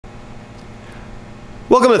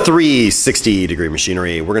Welcome to 360 Degree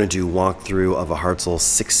Machinery. We're going to do a walkthrough of a HARTZELL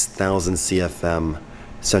 6000 CFM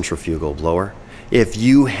centrifugal blower. If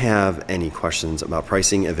you have any questions about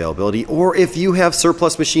pricing, availability, or if you have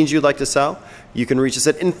surplus machines you'd like to sell, you can reach us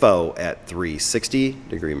at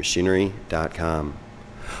info@360degreemachinery.com.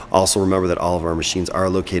 Also remember that all of our machines are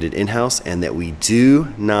located in-house and that we do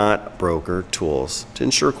not broker tools to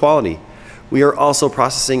ensure quality. We are also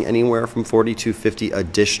processing anywhere from 40 to 50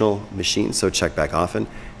 additional machines, so check back often,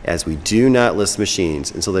 as we do not list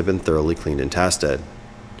machines until they've been thoroughly cleaned and tested.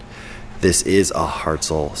 This is a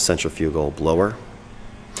HARTZELL centrifugal blower.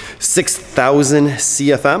 6000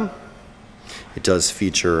 CFM. It does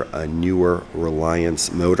feature a newer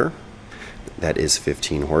Reliance motor that is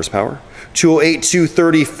 15 horsepower. 208,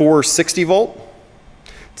 230, 460 volt.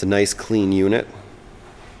 It's a nice clean unit.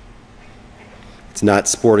 It's not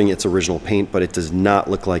sporting its original paint, but it does not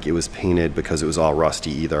look like it was painted because it was all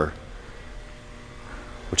rusty either,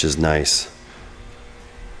 which is nice.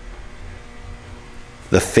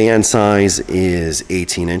 The fan size is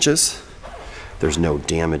 18 inches. There's no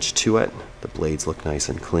damage to it. The blades look nice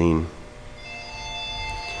and clean.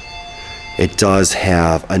 It does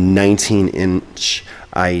have a 19-inch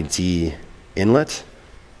ID inlet.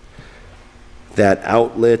 That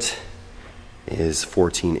outlet is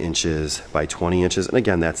 14 inches by 20 inches. And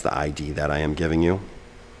again, that's the ID that I am giving you.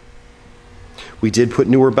 We did put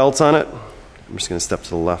newer belts on it. I'm just going to step to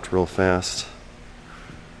the left real fast.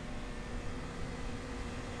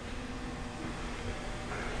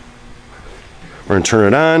 We're going to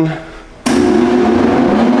turn it on.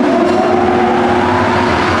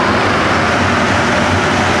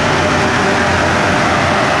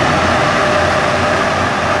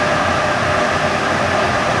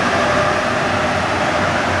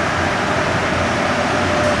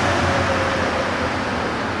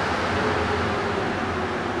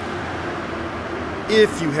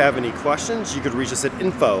 If you have any questions, you could reach us at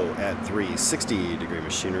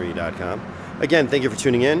info@360degreemachinery.com. Again, thank you for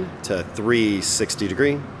tuning in to 360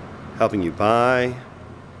 Degree, helping you buy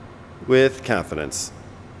with confidence.